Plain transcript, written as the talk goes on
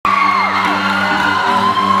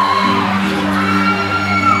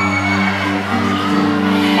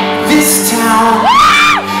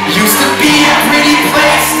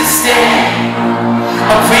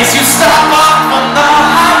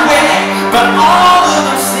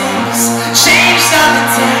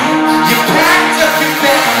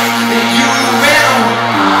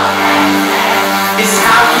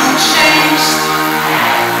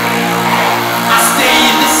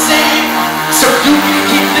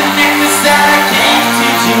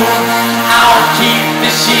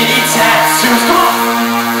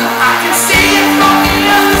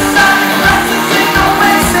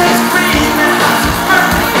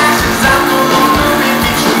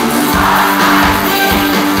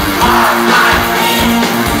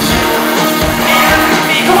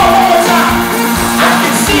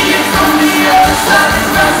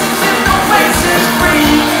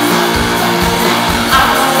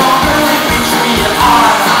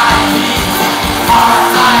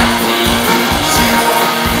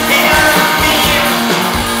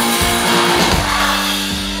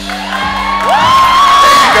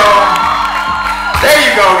There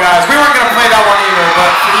you go, guys. We weren't going to play that one either,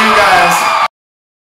 but for you guys...